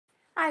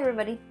Hi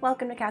everybody,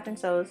 welcome to Catherine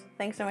Sews.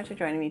 Thanks so much for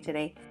joining me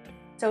today.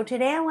 So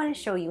today I want to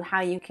show you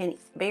how you can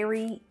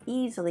very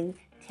easily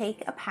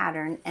take a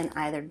pattern and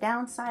either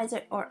downsize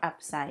it or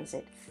upsize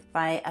it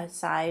by a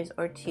size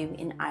or two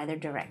in either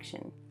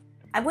direction.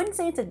 I wouldn't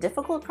say it's a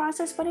difficult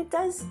process, but it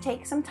does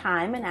take some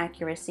time and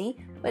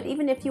accuracy. But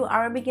even if you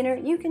are a beginner,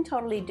 you can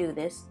totally do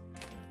this.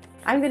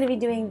 I'm going to be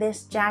doing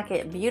this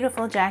jacket,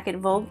 beautiful jacket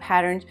Vogue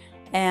patterns,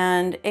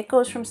 and it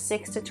goes from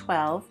 6 to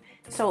 12.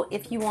 So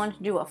if you want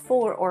to do a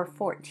 4 or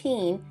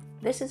 14,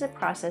 this is a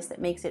process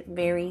that makes it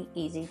very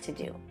easy to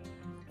do.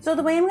 So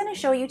the way I'm going to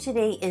show you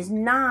today is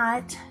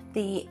not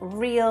the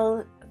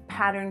real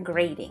pattern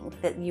grading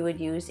that you would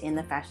use in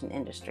the fashion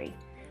industry.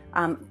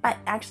 But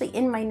actually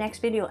in my next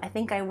video, I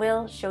think I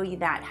will show you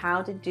that,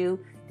 how to do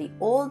the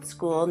old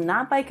school,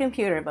 not by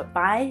computer, but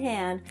by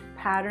hand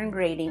pattern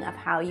grading of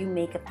how you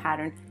make a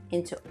pattern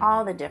into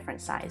all the different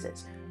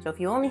sizes. So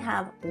if you only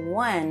have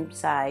one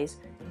size,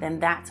 then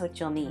that's what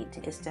you'll need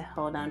is to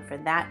hold on for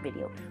that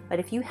video. But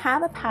if you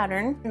have a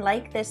pattern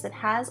like this that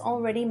has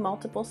already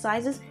multiple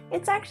sizes,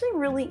 it's actually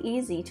really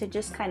easy to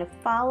just kind of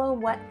follow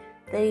what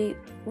the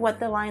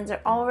lines are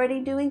already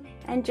doing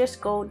and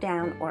just go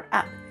down or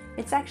up.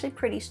 It's actually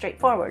pretty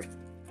straightforward.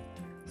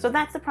 So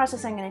that's the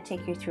process I'm going to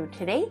take you through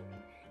today.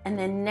 And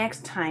then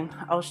next time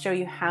I'll show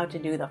you how to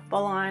do the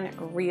full-on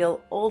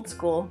real old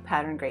school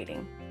pattern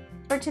grading.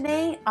 For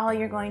today, all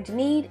you're going to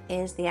need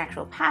is the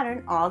actual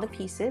pattern, all the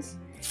pieces.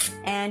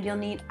 And you'll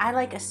need, I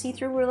like a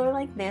see-through ruler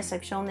like this,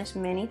 I've shown this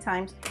many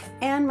times,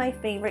 and my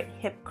favorite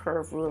hip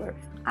curve ruler.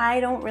 I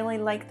don't really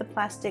like the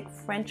plastic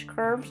French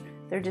curves.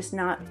 They're just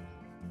not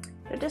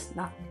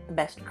the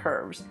best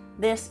curves.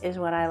 This is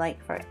what I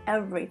like for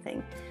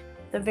everything,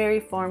 the very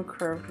form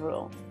curved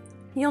rule.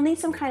 You'll need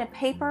some kind of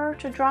paper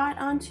to draw it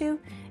onto,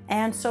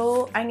 and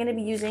so I'm going to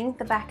be using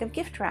the back of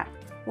gift wrap,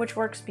 which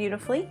works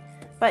beautifully.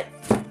 But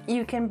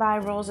you can buy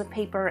rolls of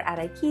paper at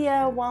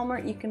IKEA,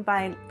 Walmart. You can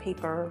buy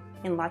paper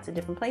in lots of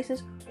different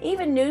places.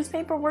 Even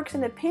newspaper works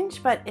in a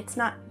pinch, but it's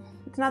not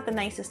the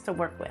nicest to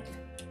work with.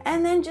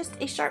 And then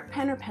just a sharp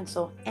pen or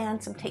pencil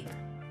and some tape.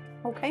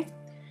 Okay?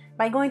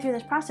 By going through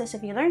this process,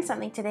 if you learned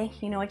something today,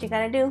 you know what you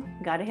gotta do.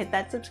 You gotta hit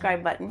that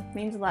subscribe button. It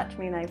means a lot to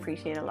me and I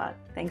appreciate it a lot.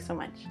 Thanks so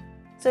much.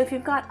 So if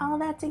you've got all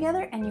that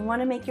together and you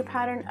want to make your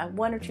pattern a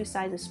 1 or 2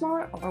 sizes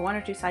smaller or 1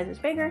 or 2 sizes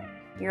bigger,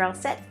 you're all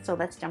set. So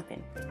let's jump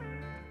in.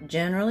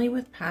 Generally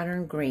with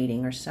pattern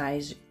grading or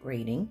size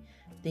grading,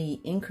 the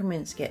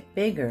increments get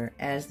bigger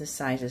as the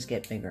sizes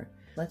get bigger.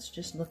 Let's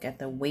just look at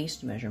the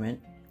waist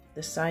measurement.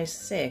 The size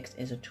 6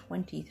 is a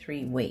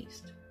 23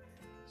 waist,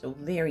 so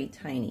very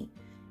tiny.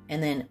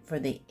 And then for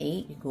the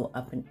 8, you go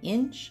up an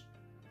inch.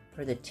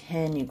 For the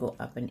 10, you go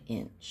up an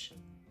inch.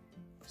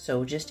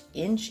 So just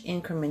inch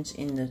increments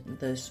in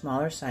the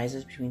smaller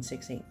sizes between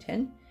 6, 8,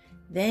 10.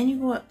 Then you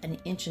go up an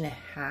inch and a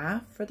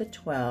half for the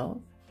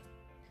 12.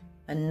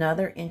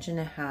 Another inch and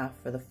a half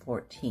for the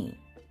 14.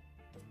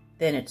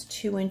 Then it's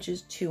 2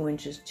 inches, 2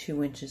 inches,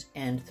 2 inches,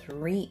 and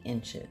 3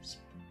 inches.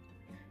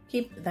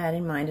 Keep that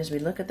in mind as we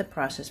look at the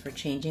process for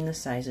changing the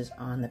sizes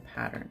on the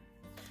pattern.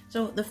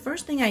 So the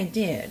first thing I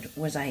did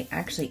was I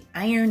actually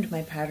ironed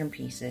my pattern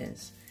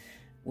pieces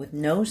with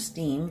no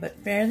steam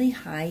but fairly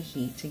high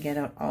heat to get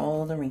out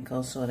all the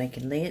wrinkles so that I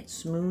could lay it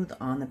smooth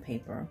on the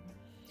paper.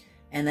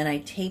 And then I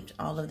taped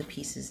all of the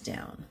pieces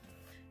down.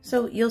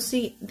 So you'll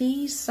see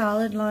these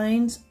solid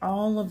lines,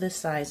 all of the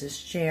sizes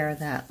share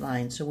that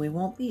line. So we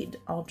won't be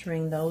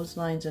altering those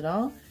lines at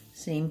all.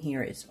 Same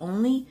here. It's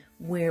only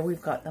where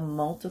we've got the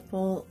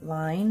multiple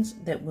lines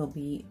that we'll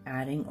be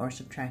adding or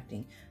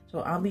subtracting.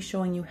 So I'll be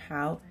showing you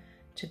how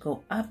to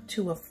go up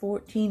to a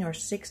 14 or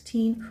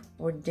 16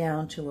 or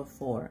down to a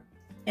 4.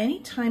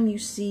 Anytime you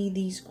see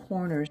these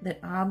corners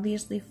that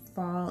obviously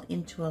fall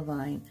into a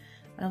line,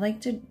 I like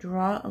to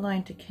draw a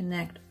line to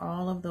connect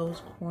all of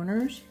those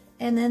corners.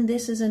 And then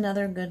this is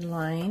another good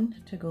line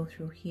to go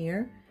through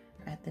here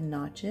at the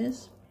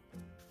notches.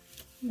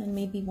 And then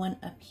maybe one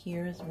up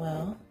here as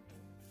well.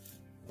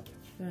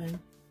 Good.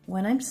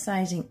 When I'm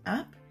sizing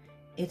up,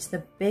 it's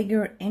the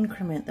bigger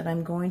increment that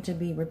I'm going to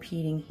be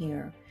repeating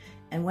here.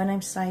 And when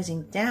I'm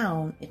sizing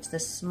down, it's the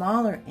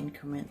smaller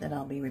increment that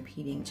I'll be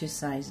repeating to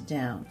size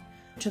down.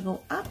 To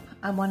go up,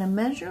 I want to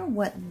measure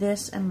what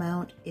this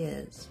amount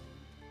is.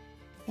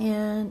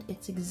 And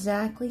it's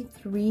exactly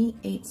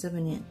 3/8 of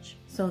an inch.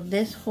 So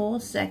this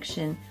whole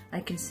section, I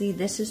can see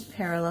this is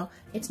parallel.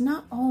 It's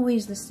not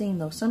always the same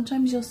though.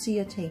 Sometimes you'll see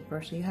a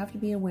taper, so you have to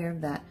be aware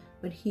of that.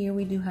 But here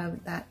we do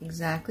have that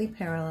exactly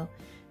parallel.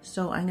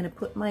 So I'm going to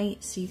put my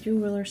see-through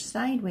ruler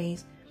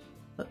sideways,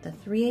 put the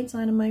 3/8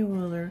 line of my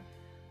ruler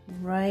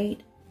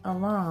right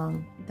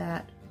along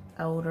that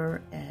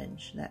outer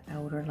edge, that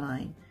outer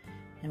line.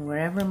 And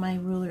wherever my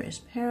ruler is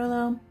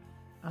parallel,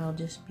 I'll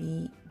just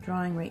be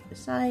drawing right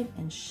beside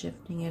and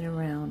shifting it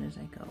around as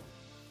I go.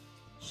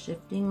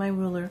 Shifting my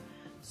ruler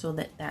so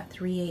that that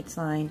 3/8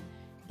 line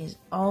is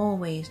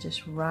always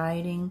just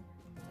riding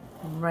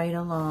right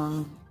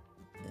along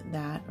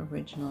that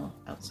original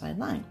outside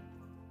line.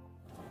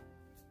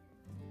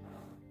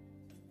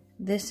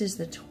 This is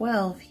the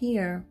 12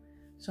 here,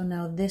 So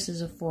now this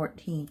is a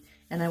 14.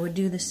 And I would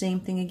do the same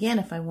thing again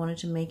if I wanted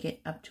to make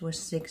it up to a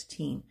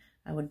 16.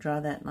 I would draw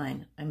that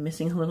line. I'm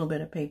missing a little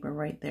bit of paper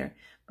right there,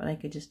 but I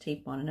could just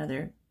tape on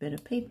another bit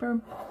of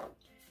paper.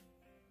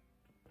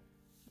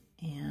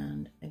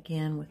 And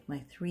again with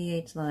my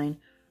 3/8 line,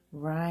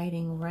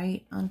 riding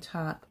right on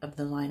top of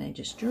the line I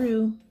just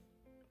drew.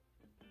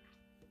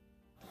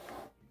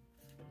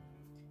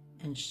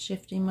 And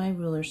shifting my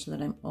ruler so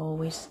that I'm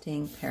always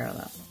staying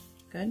parallel.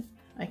 Good.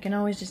 I can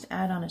always just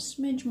add on a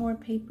smidge more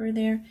paper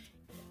there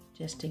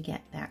just to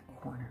get that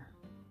corner.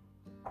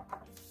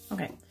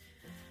 Okay.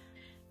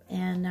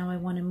 And now I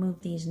want to move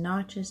these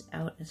notches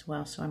out as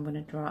well. So I'm going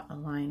to draw a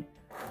line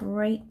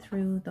right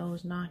through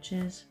those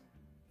notches.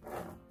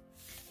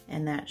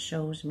 And that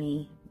shows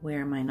me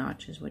where my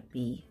notches would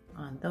be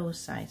on those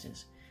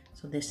sizes.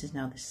 So this is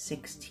now the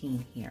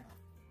 16 here.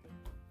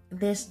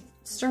 This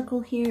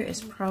circle here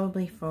is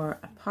probably for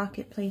a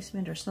pocket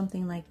placement or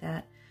something like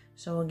that.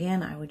 So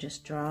again, I would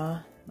just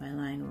draw my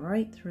line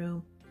right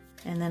through,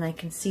 and then I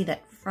can see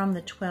that from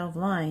the 12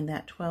 line,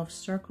 that 12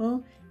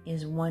 circle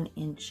is 1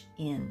 inch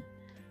in.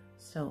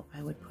 So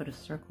I would put a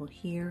circle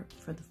here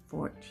for the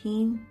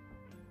 14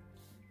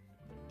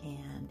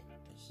 and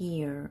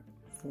here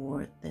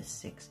for the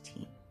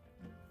 16.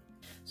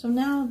 So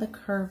now the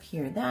curve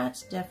here,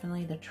 that's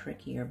definitely the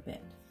trickier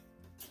bit.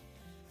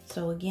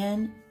 So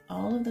again,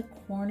 all of the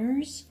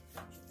corners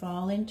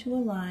fall into a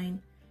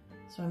line.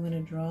 So I'm going to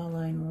draw a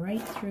line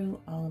right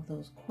through all of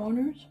those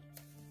corners.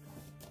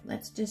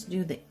 Let's just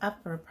do the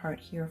upper part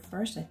here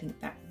first. I think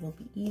that will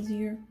be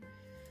easier.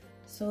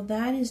 So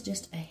that is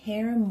just a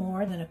hair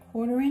more than a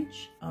 1/4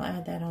 inch. I'll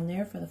add that on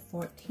there for the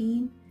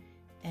 14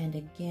 and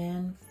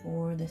again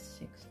for the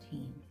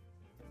 16.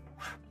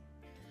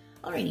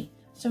 Alrighty,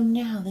 so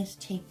now this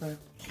taper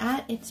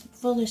at its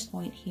fullest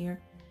point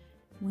here,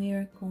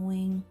 we're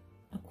going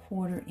a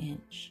 1/4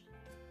 inch.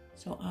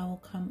 So I will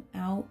come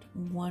out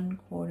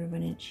 1/4 of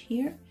an inch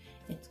here.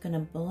 It's going to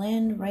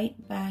blend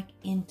right back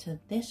into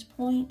this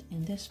point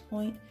and this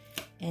point,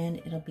 and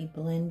it'll be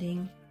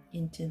blending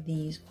into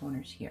these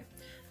corners here.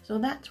 So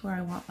that's where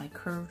I want my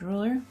curved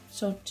ruler.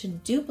 So to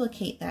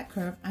duplicate that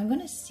curve, I'm going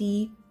to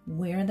see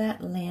where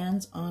that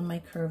lands on my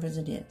curve as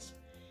it is.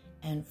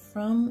 And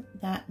from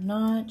that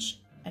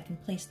notch, I can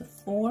place the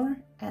 4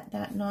 at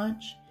that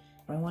notch.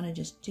 I want to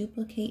just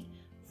duplicate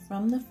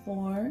from the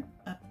 4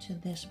 up to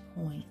this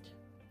point.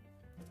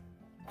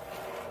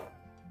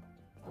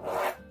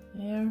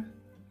 There.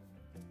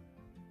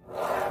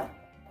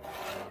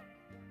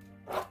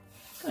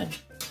 Good.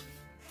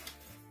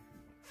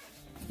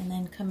 And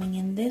then coming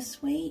in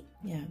this way,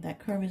 yeah, that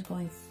curve is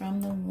going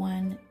from the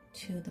 1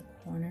 to the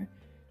corner.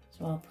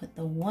 So I'll put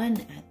the 1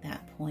 at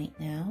that point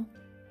now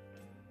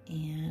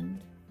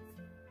and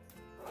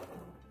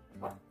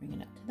bring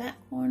it up to that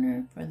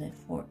corner for the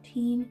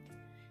 14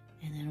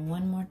 and then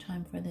one more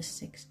time for the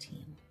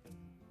 16.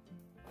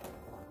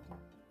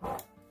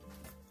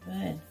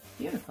 Good,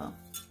 beautiful.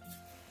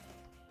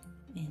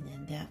 And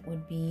then that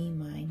would be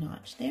my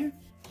notch there.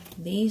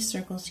 These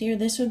circles here,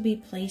 this would be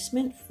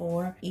placement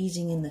for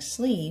easing in the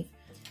sleeve.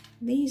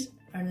 These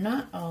are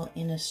not all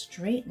in a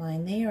straight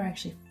line. They are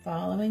actually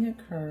following a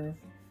curve.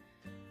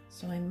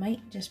 So I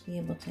might just be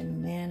able to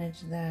manage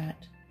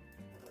that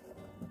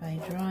by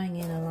drawing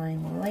in a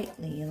line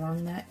lightly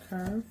along that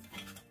curve.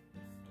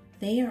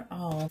 They are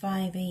all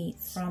 5/8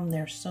 from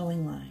their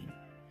sewing line.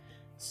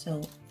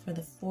 So for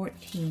the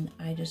 14,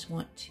 I just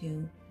want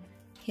to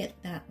hit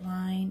that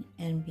line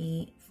and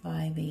be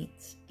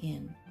 5/8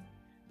 in.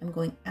 I'm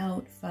going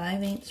out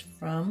 5/8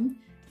 from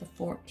the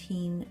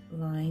 14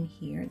 line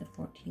here, the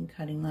 14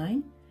 cutting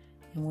line,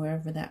 and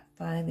wherever that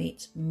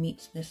 5/8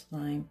 meets this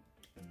line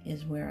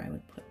is where I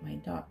would put my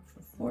dot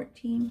for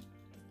 14,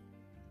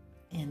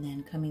 and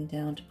then coming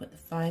down to put the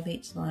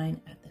 5/8 line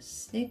at the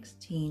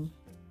 16,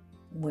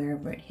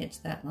 wherever it hits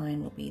that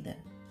line will be the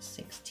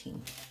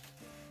 16.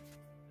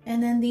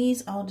 And then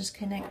these all just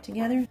connect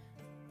together,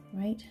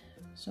 right?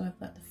 So I've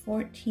got the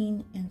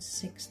 14 and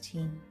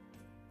 16.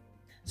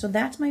 So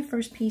that's my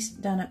first piece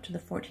done up to the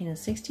 14 and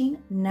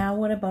 16. Now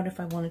what about if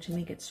I wanted to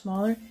make it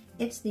smaller?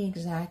 It's the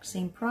exact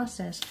same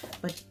process,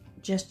 but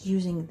just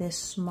using this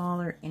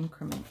smaller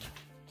increment.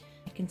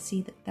 I can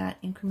see that that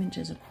increment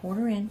is a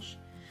 1/4 inch.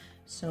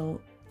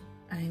 So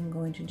I'm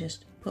going to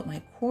just put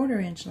my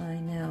 1/4 inch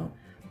line now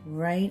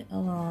right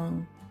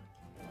along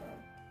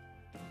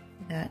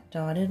that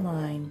dotted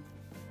line.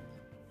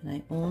 And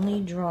I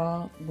only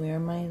draw where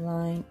my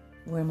line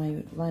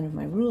of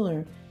my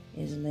ruler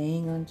is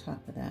laying on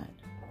top of that.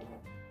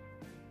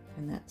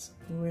 And that's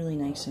really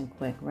nice and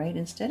quick, right?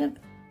 Instead of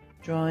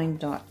drawing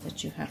dots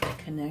that you have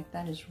to connect,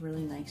 that is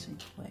really nice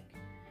and quick.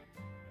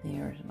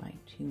 There's my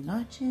 2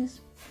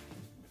 notches.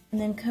 And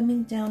then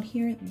coming down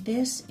here,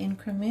 this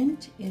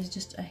increment is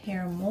just a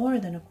hair more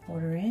than a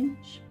 1/4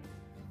 inch.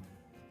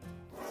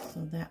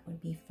 So that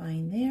would be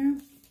fine there.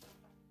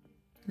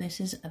 This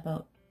is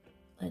about,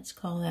 let's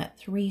call that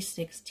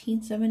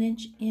 3/16 of an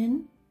inch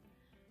in.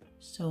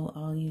 So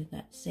I'll use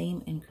that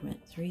same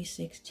increment,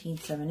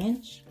 3/16 of an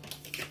inch.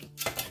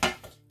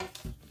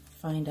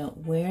 find out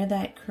where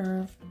that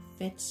curve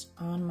fits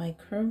on my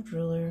curved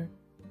ruler.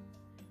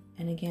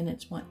 And again,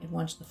 it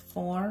wants the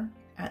 4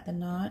 at the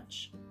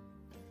notch.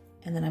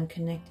 And then I'm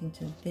connecting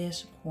to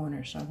this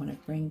corner. So I want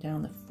to bring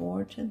down the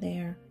 4 to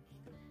there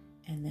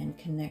and then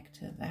connect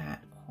to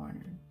that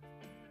corner.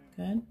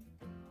 Good.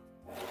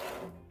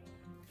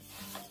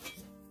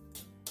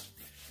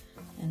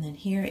 And then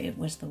here it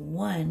was the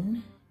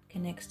 1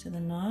 connects to the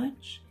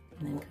notch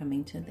and then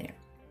coming to there.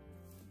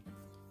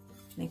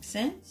 Make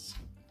sense?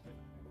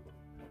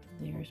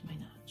 There's my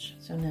notch.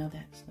 So now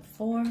that's the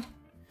 4. And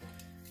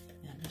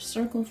the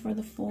circle for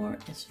the 4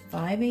 is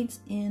 5/8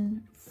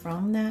 in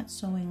from that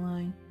sewing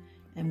line,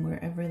 and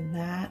wherever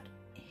that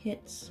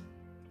hits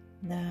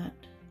that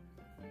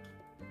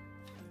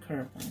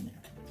curve line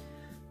there.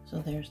 So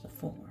there's the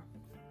 4.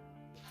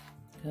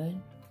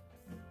 Good.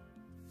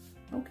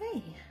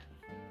 Okay.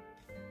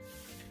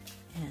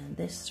 And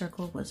this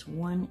circle was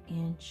 1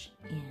 inch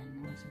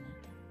in, wasn't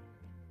it?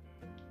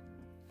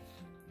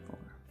 4.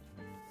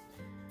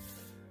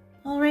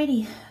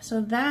 Alrighty,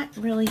 so that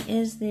really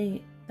is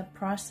the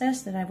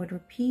process that I would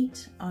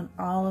repeat on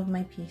all of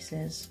my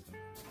pieces.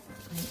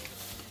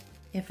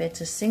 If it's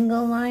a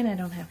single line, I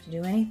don't have to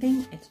do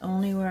anything. It's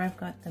only where I've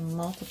got the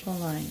multiple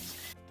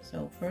lines.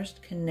 So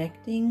first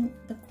connecting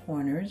the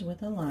corners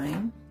with a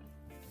line.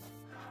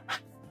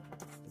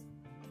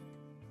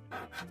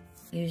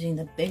 Using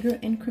the bigger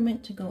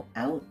increment to go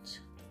out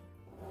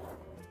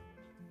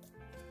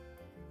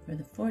for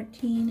the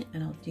 14,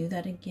 and I'll do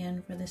that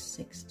again for the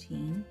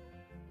 16.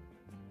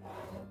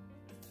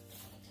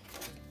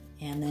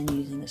 And then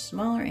using the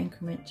smaller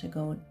increment to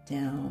go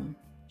down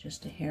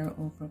just a hair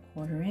over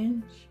 1/4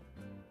 inch.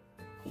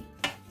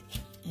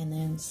 And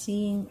then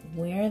seeing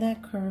where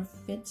that curve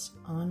fits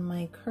on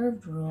my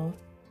curved rule.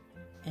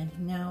 And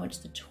now it's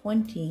the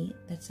 20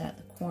 that's at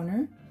the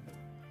corner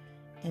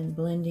and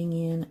blending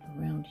in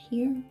around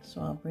here.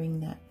 So I'll bring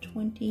that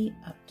 20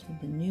 up to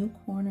the new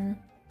corner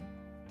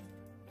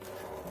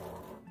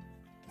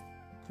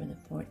for the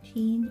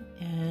 14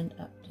 and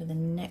up to the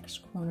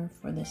next corner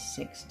for the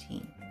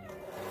 16.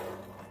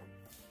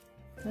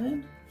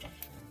 Good.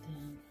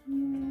 Then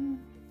here.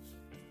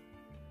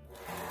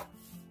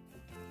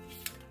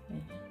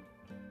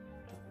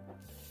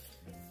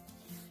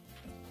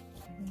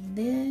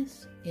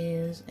 This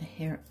is a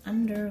hair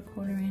under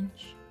 1/4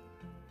 inch.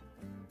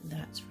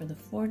 That's for the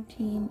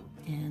 14,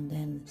 and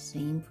then the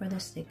same for the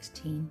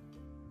 16.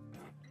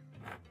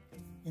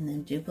 And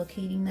then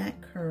duplicating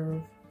that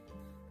curve,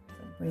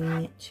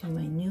 bringing it to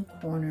my new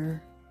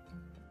corner.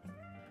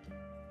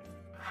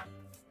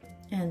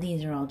 And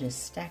these are all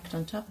just stacked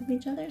on top of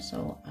each other,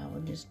 so I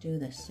will just do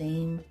the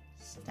same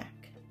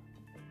stack.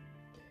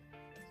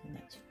 So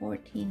that's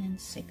 14 and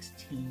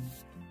 16.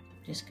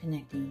 Just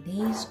connecting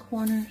these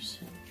corners,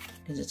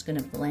 because it's going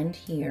to blend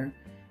here.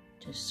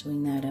 Just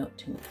swing that out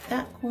to meet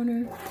that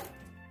corner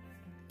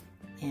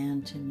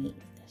and to meet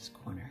this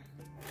corner.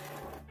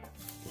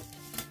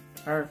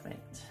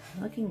 Perfect.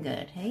 Looking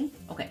good, hey?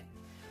 Okay,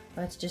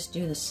 let's just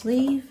do the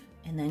sleeve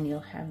and then you'll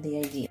have the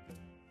idea.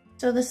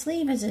 So the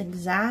sleeve is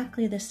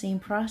exactly the same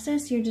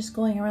process. You're just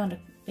going around a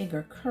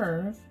bigger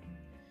curve.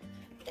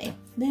 Okay,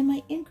 then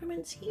my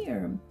increments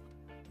here.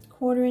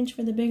 1/4 inch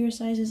for the bigger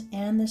sizes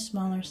and the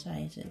smaller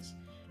sizes.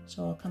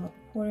 So I'll come up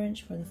 1/4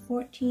 inch for the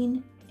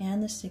 14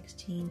 and the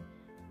 16.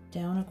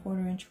 Down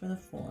 1/4 inch for the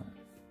 4.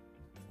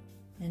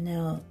 And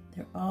now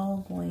they're all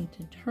going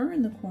to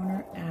turn the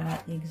corner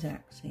at the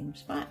exact same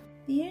spot.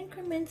 The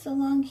increments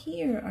along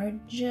here are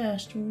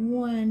just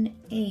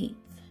 1/8.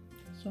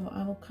 So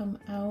I will come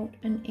out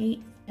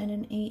 1/8 and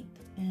 1/8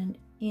 and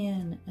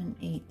in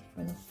 1/8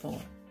 for the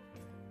 4.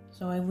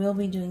 So I will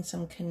be doing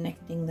some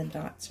connecting the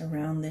dots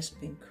around this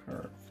big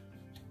curve.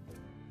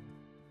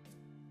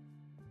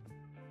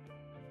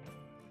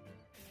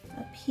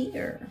 Up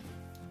here,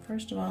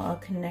 first of all, I'll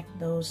connect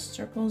those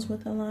circles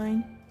with a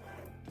line.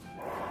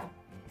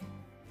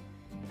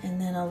 And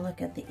then I'll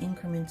look at the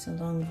increments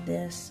along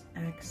this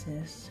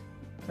axis.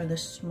 For the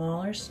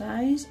smaller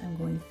size, I'm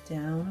going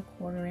down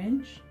 1/4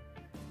 inch.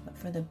 But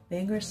for the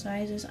bigger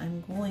sizes,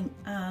 I'm going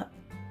up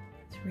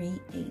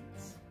 3/8.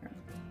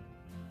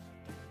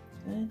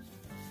 Good.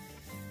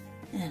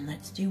 And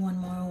let's do one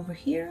more over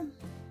here.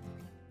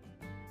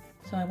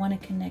 So I want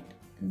to connect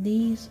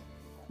these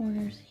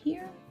corners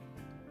here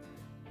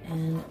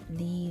and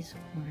these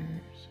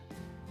corners.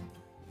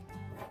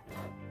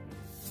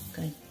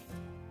 Good.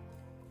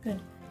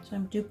 Good. So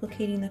I'm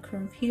duplicating the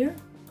curve here.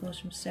 It goes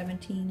from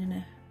 16 and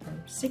a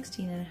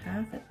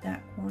half at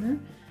that corner.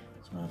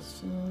 So I'll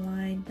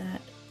slide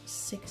that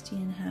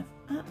 16 and a half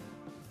up,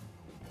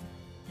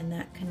 and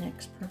that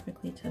connects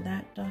perfectly to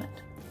that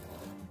dot.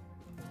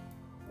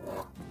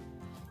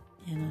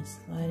 And I'll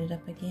slide it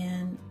up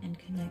again and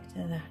connect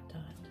to that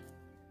dot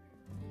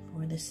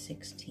for the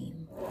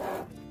 16.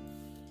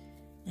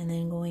 And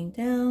then going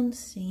down,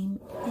 same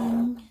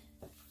thing.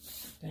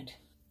 Good.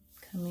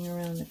 Coming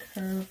around the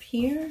curve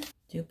here,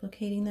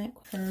 duplicating that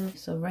curve.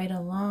 So right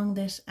along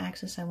this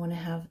axis, I want to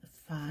have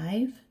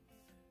 5.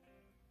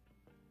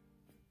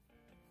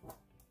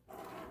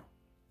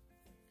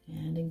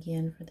 And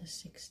again for the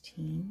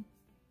 16.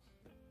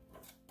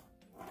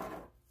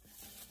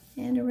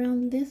 And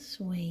around this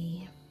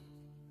way.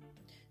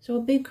 So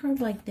a big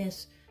curve like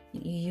this,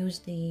 you use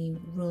the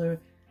ruler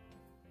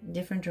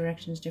different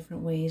directions,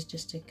 different ways,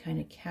 just to kind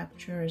of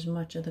capture as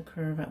much of the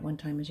curve at one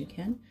time as you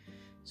can.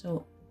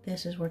 So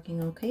this is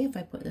working okay. If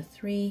I put the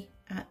 3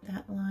 at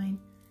that line,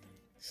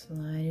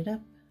 slide it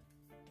up,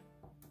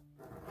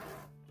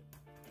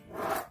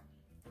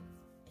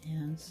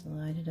 and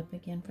slide it up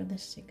again for the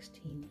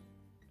 16.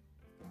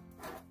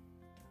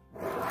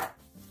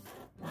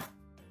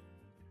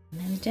 And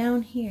then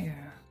down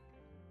here,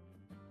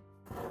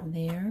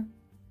 there,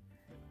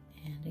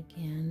 and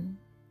again,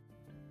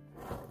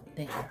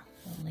 there,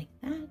 like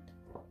that,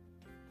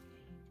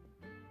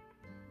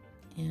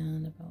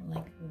 and about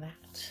like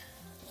that.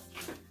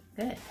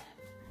 Good.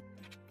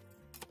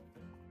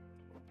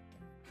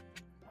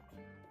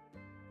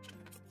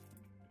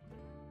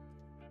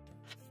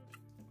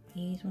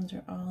 These ones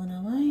are all in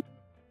a line.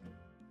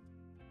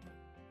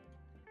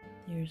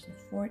 There's the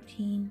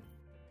 14.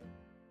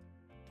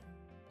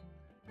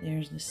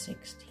 There's the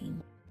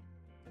 16.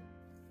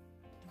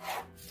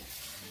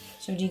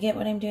 So do you get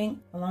what I'm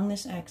doing? Along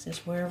this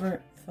axis,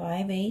 wherever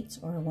 5/8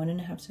 or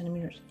 1.5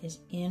 centimeters is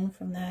in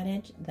from that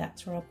edge,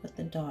 that's where I'll put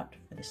the dot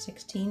for the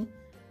 16.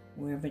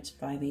 Wherever it's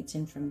 5/8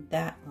 in from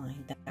that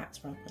line,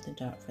 that's where I'll put the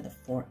dot for the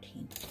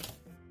 14.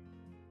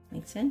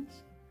 Make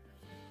sense?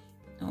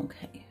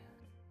 Okay.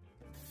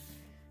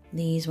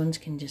 These ones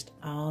can just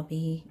all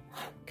be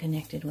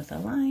connected with a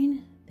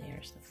line.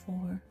 There's the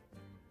 4,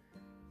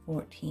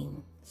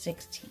 14,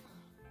 16.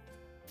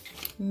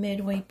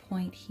 Midway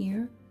point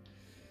here.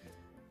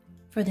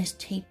 For this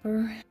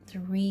taper,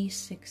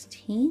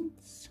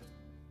 3/16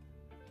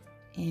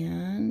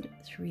 and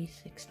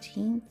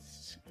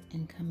 3/16,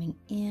 and coming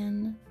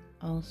in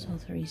also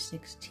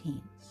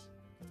 3/16.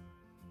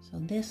 So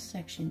this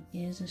section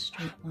is a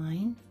straight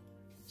line.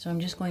 So I'm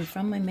just going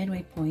from my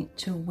midway point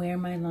to where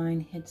my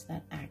line hits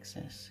that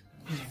axis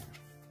here.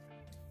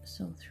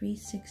 So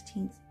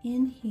 3/16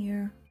 in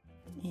here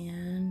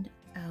and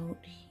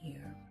out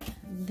here.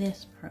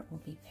 This part will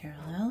be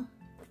parallel.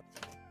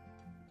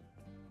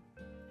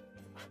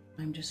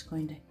 I'm just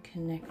going to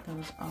connect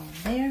those all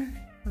there.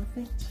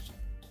 Perfect.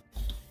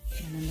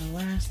 And then the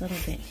last little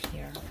bit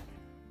here.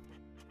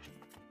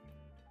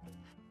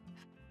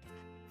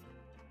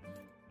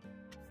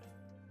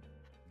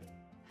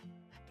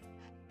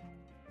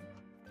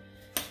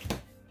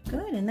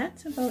 Good, and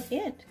that's about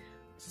it.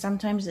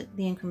 Sometimes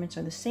the increments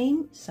are the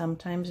same,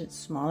 sometimes it's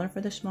smaller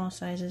for the small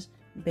sizes,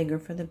 bigger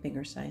for the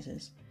bigger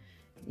sizes.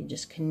 You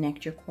just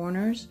connect your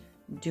corners,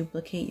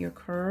 duplicate your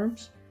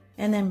curves,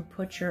 and then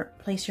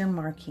place your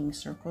marking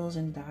circles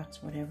and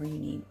dots, whatever you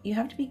need. You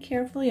have to be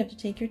careful, you have to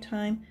take your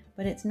time,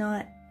 but it's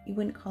not, you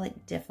wouldn't call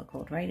it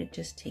difficult, right? It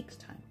just takes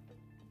time.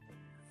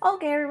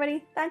 Okay,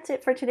 everybody, that's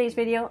it for today's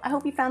video. I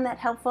hope you found that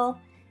helpful.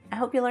 I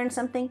hope you learned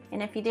something,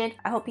 and if you did,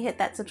 I hope you hit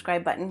that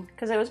subscribe button,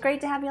 because it was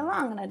great to have you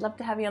along, and I'd love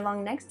to have you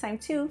along next time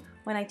too,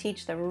 when I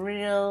teach the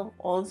real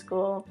old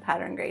school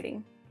pattern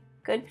grading.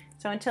 Good?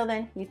 So until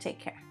then, you take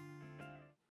care.